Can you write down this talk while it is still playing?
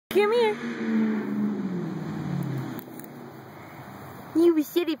Come here. You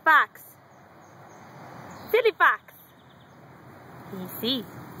silly fox. Silly fox. You see?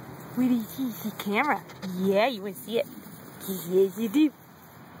 What do you see? You see camera? Yeah, you want to see it? Yes, you do.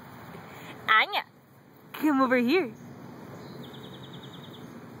 Anya, come over here.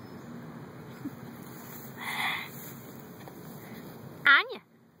 Anya,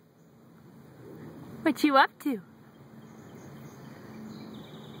 what you up to?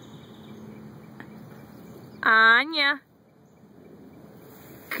 Anya,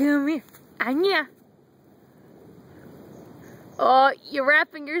 come here. Anya. Oh, you're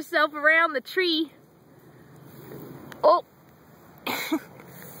wrapping yourself around the tree. Oh.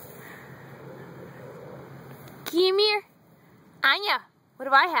 Come here. Anya, what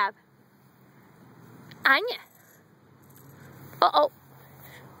do I have? Anya. Uh-oh.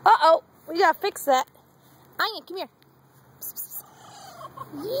 Uh-oh. We gotta fix that. Anya, come here.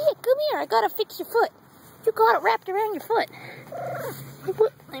 Yeah, come here. I gotta fix your foot. You got it wrapped around your foot.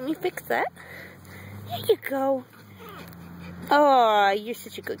 Let me fix that. Here you go. Oh, you're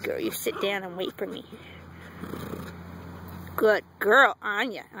such a good girl. You sit down and wait for me. Good girl,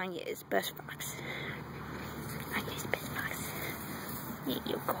 Anya. Anya is best fox. Anya's best fox. Here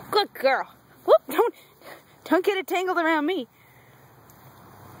you go. Good girl. Whoop, don't get it tangled around me.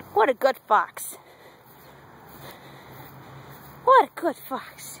 What a good fox. What a good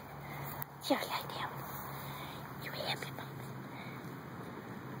fox. Just like him. You happy, Mom?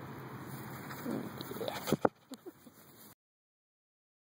 Yeah.